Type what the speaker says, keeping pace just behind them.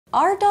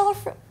Are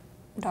dolphins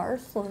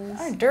smart?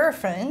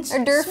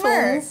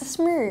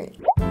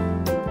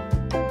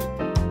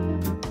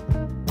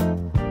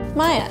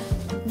 Maya.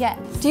 Yes.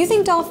 Do you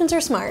think dolphins are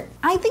smart?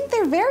 I think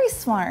they're very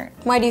smart.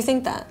 Why do you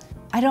think that?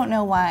 I don't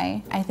know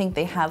why. I think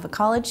they have a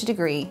college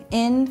degree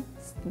in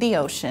the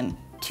ocean.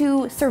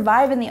 To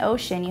survive in the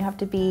ocean, you have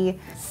to be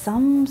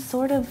some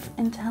sort of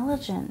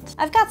intelligent.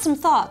 I've got some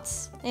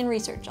thoughts in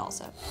research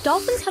also.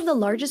 Dolphins have the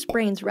largest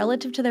brains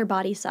relative to their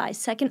body size,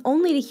 second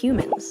only to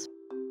humans.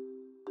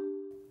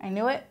 I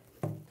knew it.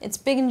 It's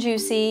big and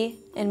juicy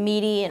and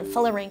meaty and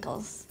full of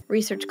wrinkles.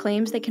 Research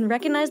claims they can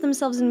recognize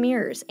themselves in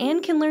mirrors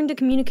and can learn to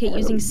communicate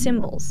using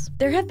symbols.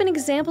 There have been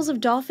examples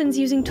of dolphins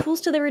using tools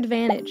to their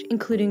advantage,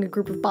 including a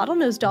group of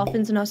bottlenose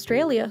dolphins in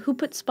Australia who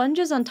put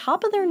sponges on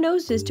top of their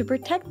noses to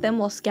protect them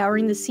while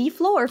scouring the sea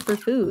floor for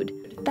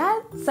food.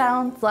 That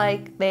sounds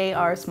like they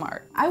are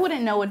smart. I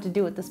wouldn't know what to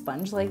do with a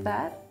sponge like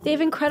that. They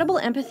have incredible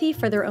empathy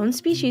for their own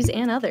species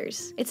and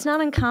others. It's not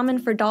uncommon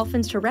for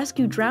dolphins to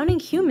rescue drowning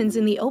humans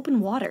in the open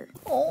water.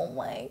 Oh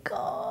my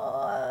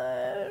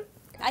god.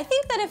 I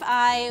think that if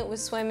I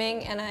was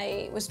swimming and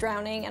I was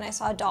drowning and I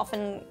saw a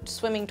dolphin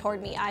swimming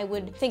toward me, I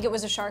would think it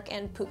was a shark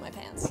and poop my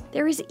pants.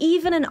 There is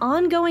even an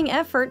ongoing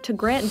effort to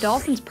grant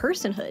dolphins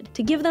personhood,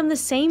 to give them the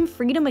same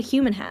freedom a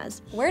human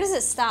has. Where does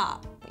it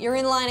stop? You're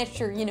in line at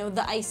your,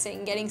 the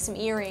icing, getting some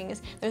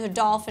earrings. There's a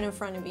dolphin in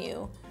front of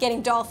you,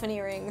 getting dolphin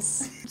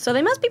earrings. So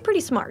they must be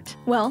pretty smart.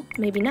 Well,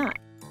 maybe not.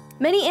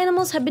 Many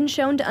animals have been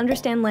shown to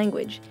understand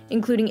language,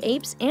 including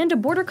apes and a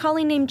border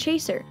collie named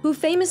Chaser, who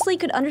famously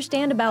could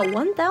understand about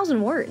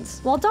 1,000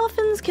 words, while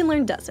dolphins can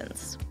learn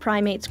dozens.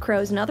 Primates,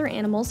 crows, and other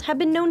animals have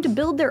been known to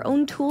build their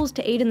own tools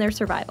to aid in their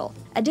survival.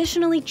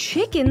 Additionally,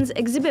 chickens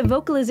exhibit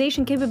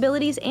vocalization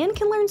capabilities and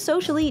can learn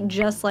socially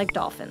just like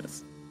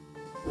dolphins.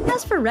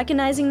 As for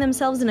recognizing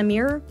themselves in a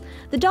mirror,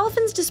 the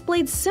dolphins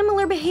displayed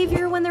similar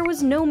behavior when there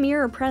was no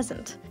mirror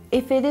present.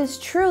 If it is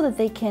true that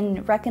they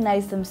can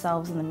recognize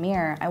themselves in the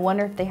mirror, I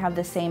wonder if they have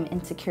the same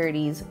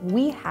insecurities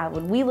we have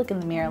when we look in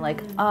the mirror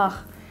like, ugh,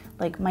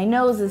 like my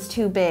nose is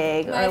too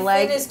big, or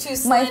like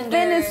my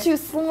fin is too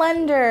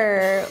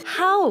slender.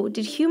 How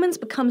did humans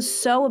become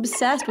so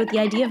obsessed with the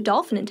idea of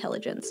dolphin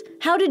intelligence?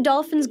 How did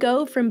dolphins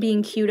go from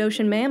being cute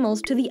ocean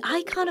mammals to the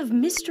icon of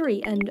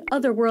mystery and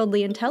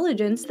otherworldly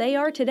intelligence they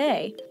are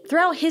today?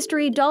 Throughout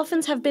history,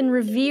 dolphins have been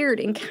revered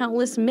in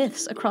countless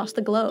myths across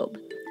the globe.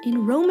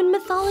 In Roman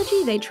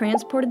mythology, they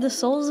transported the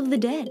souls of the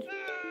dead.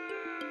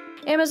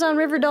 Amazon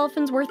river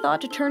dolphins were thought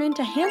to turn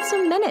into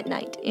handsome men at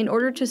night in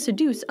order to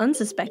seduce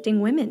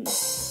unsuspecting women.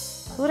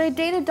 Would I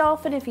date a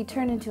dolphin if he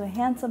turned into a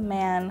handsome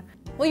man?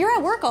 Well, you're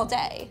at work all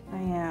day.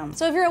 I am.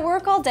 So if you're at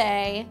work all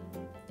day,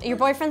 your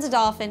boyfriend's a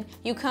dolphin,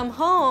 you come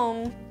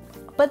home.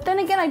 But then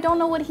again, I don't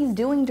know what he's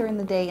doing during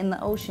the day in the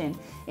ocean.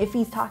 If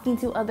he's talking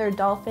to other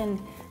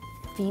dolphin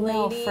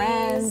female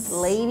friends,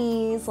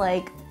 ladies,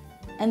 like,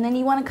 and then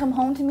you want to come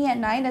home to me at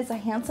night as a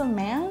handsome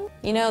man?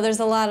 You know, there's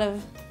a lot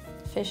of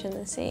fish in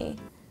the sea.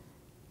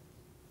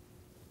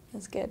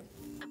 That's good.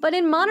 But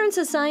in modern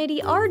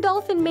society, our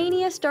dolphin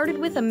mania started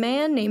with a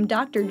man named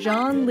Dr.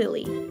 John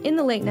Lilly. In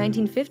the late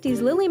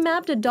 1950s, Lilly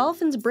mapped a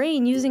dolphin's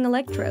brain using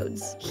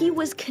electrodes. He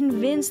was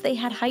convinced they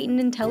had heightened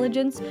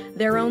intelligence,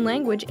 their own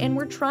language, and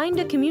were trying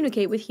to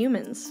communicate with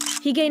humans.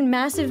 He gained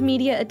massive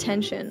media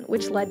attention,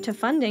 which led to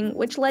funding,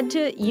 which led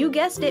to, you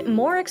guessed it,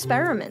 more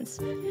experiments,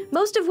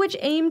 most of which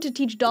aimed to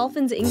teach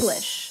dolphins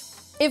English.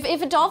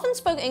 If a dolphin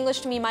spoke English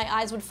to me, my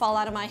eyes would fall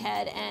out of my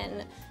head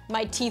and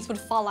my teeth would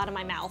fall out of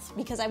my mouth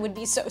because I would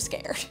be so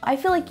scared. I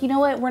feel like, you know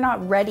what, we're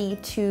not ready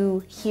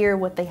to hear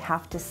what they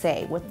have to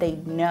say, what they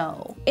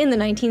know. In the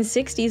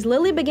 1960s,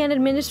 Lilly began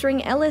administering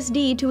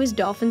LSD to his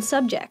dolphin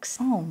subjects.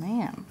 Oh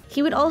man.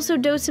 He would also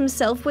dose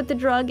himself with the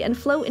drug and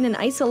float in an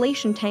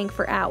isolation tank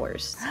for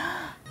hours.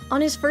 On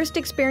his first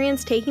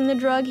experience taking the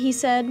drug, he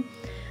said,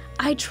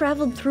 "I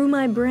traveled through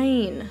my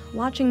brain,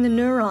 watching the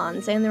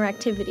neurons and their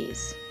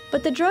activities."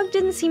 But the drug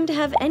didn't seem to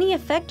have any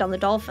effect on the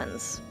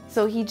dolphins.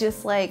 So he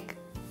just like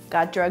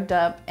got drugged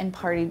up and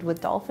partied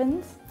with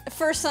dolphins?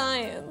 For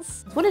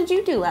science. What did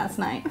you do last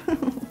night?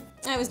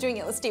 I was doing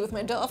LSD with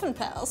my dolphin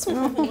pals.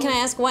 Can I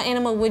ask, what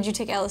animal would you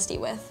take LSD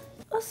with?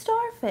 A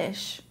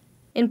starfish.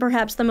 In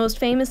perhaps the most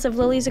famous of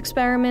Lilly's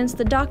experiments,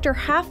 the doctor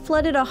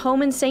half-flooded a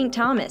home in St.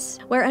 Thomas,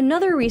 where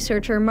another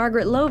researcher,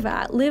 Margaret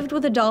Lovat, lived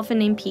with a dolphin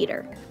named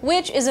Peter.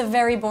 Which is a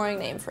very boring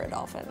name for a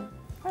dolphin.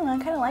 I don't know, I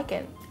kind of like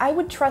it. I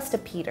would trust a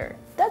Peter.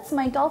 That's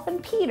my dolphin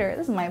Peter.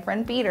 This is my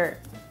friend Peter.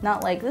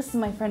 Not like, this is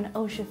my friend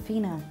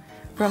Oshafina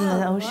from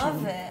the ocean. I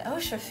love it.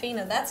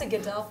 Oshafina, that's a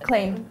good dolphin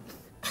Claim. name.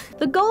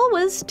 The goal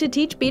was to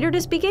teach Peter to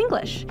speak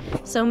English,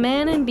 so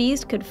man and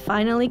beast could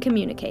finally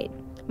communicate.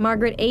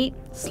 Margaret ate,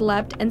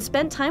 slept, and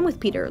spent time with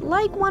Peter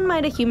like one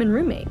might a human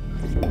roommate.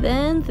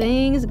 Then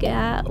things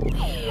got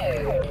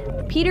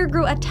weird. Peter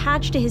grew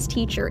attached to his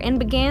teacher and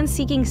began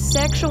seeking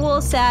sexual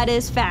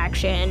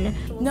satisfaction.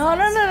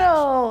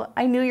 No.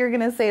 I knew you were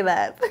gonna say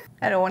that.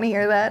 I don't want to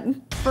hear that.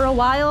 For a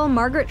while,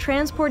 Margaret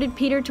transported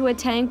Peter to a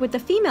tank with the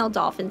female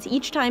dolphins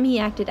each time he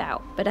acted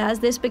out. But as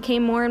this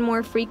became more and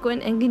more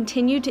frequent and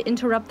continued to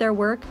interrupt their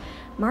work,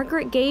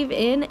 Margaret gave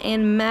in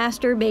and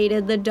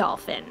masturbated the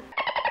dolphin.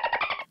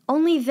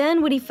 Only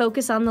then would he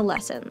focus on the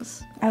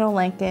lessons. I don't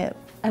like it.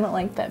 I don't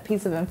like that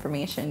piece of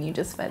information you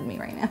just fed me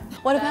right now.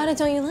 What about it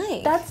don't you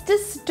like? That's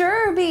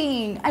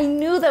disturbing. I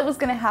knew that was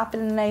gonna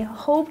happen, and I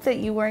hoped that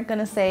you weren't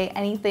gonna say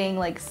anything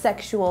like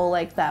sexual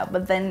like that,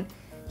 but then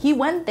he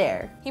went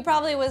there. He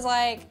probably was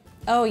like,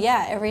 oh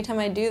yeah, every time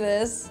I do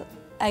this,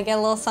 I get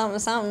a little something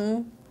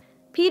something.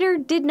 Peter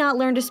did not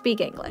learn to speak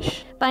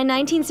English. By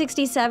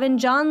 1967,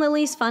 John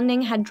Lilly's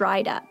funding had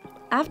dried up.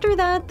 After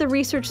that, the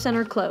research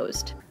center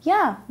closed.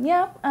 Yeah,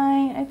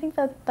 I think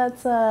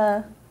that's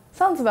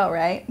sounds about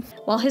right.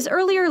 While his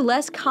earlier,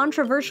 less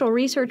controversial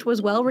research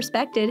was well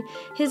respected,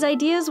 his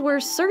ideas were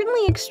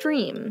certainly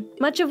extreme.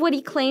 Much of what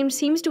he claimed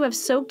seems to have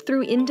soaked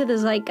through into the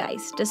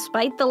zeitgeist,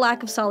 despite the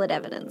lack of solid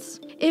evidence.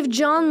 If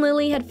John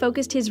Lilly had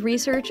focused his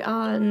research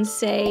on,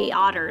 say,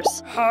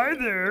 otters, hi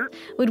there,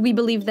 would we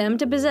believe them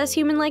to possess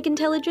human-like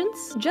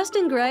intelligence?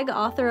 Justin Gregg,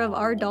 author of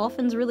Are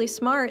Dolphins Really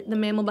Smart? The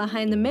Mammal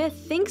Behind the Myth,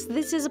 thinks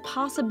this is a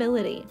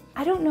possibility.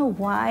 I don't know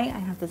why I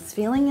have this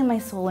feeling in my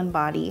soul and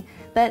body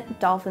that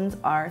dolphins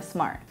are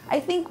smart.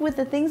 I think with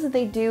the things that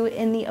they do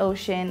in the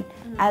ocean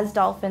as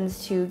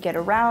dolphins to get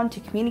around, to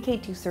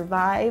communicate, to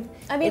survive,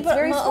 I mean, it's but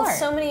very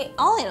smart.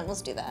 all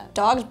animals do that.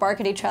 Dogs bark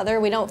at each other.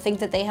 We don't think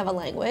that they have a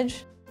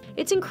language.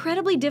 It's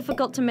incredibly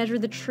difficult to measure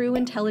the true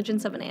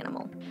intelligence of an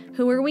animal.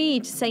 Who are we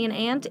to say an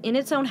ant in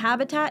its own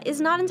habitat is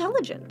not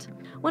intelligent?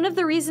 One of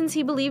the reasons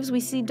he believes we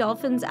see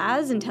dolphins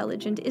as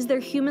intelligent is their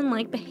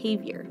human-like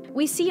behavior.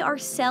 We see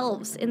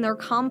ourselves in their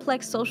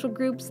complex social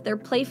groups, their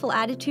playful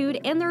attitude,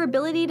 and their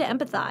ability to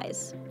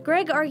empathize.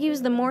 Gregg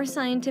argues the more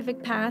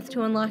scientific path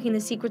to unlocking the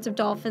secrets of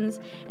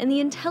dolphins and the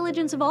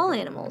intelligence of all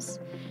animals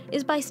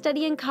is by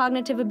studying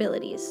cognitive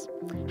abilities.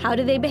 How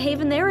do they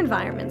behave in their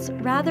environments,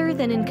 rather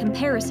than in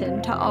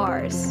comparison to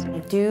ours? I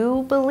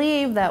do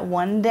believe that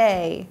one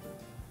day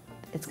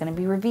it's going to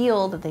be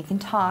revealed that they can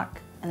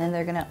talk, and then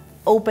they're going to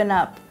open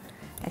up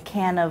a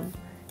can of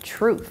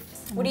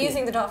truth. What do you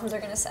think the dolphins are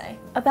going to say?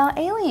 About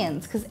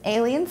aliens, because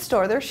aliens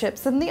store their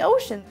ships in the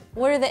ocean.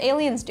 What are the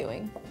aliens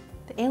doing?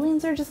 The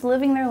aliens are just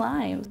living their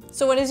lives.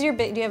 So what is your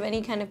do you have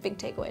any kind of big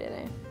takeaway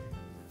today?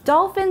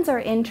 Dolphins are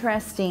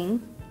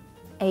interesting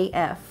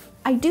AF.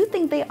 I do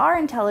think they are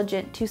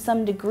intelligent to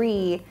some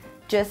degree,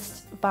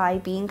 just by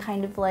being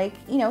kind of like,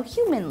 you know,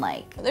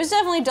 human-like. There's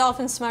definitely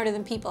dolphins smarter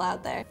than people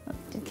out there.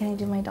 Can I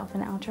do my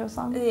dolphin outro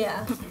song?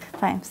 Yeah.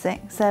 5,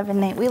 6,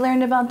 7, 8. We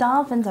learned about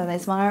dolphins. Are they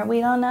smart?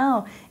 We don't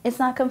know. It's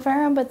not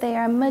confirmed, but they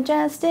are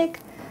majestic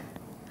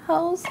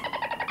hoes.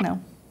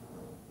 No.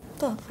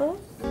 The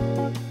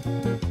fuck?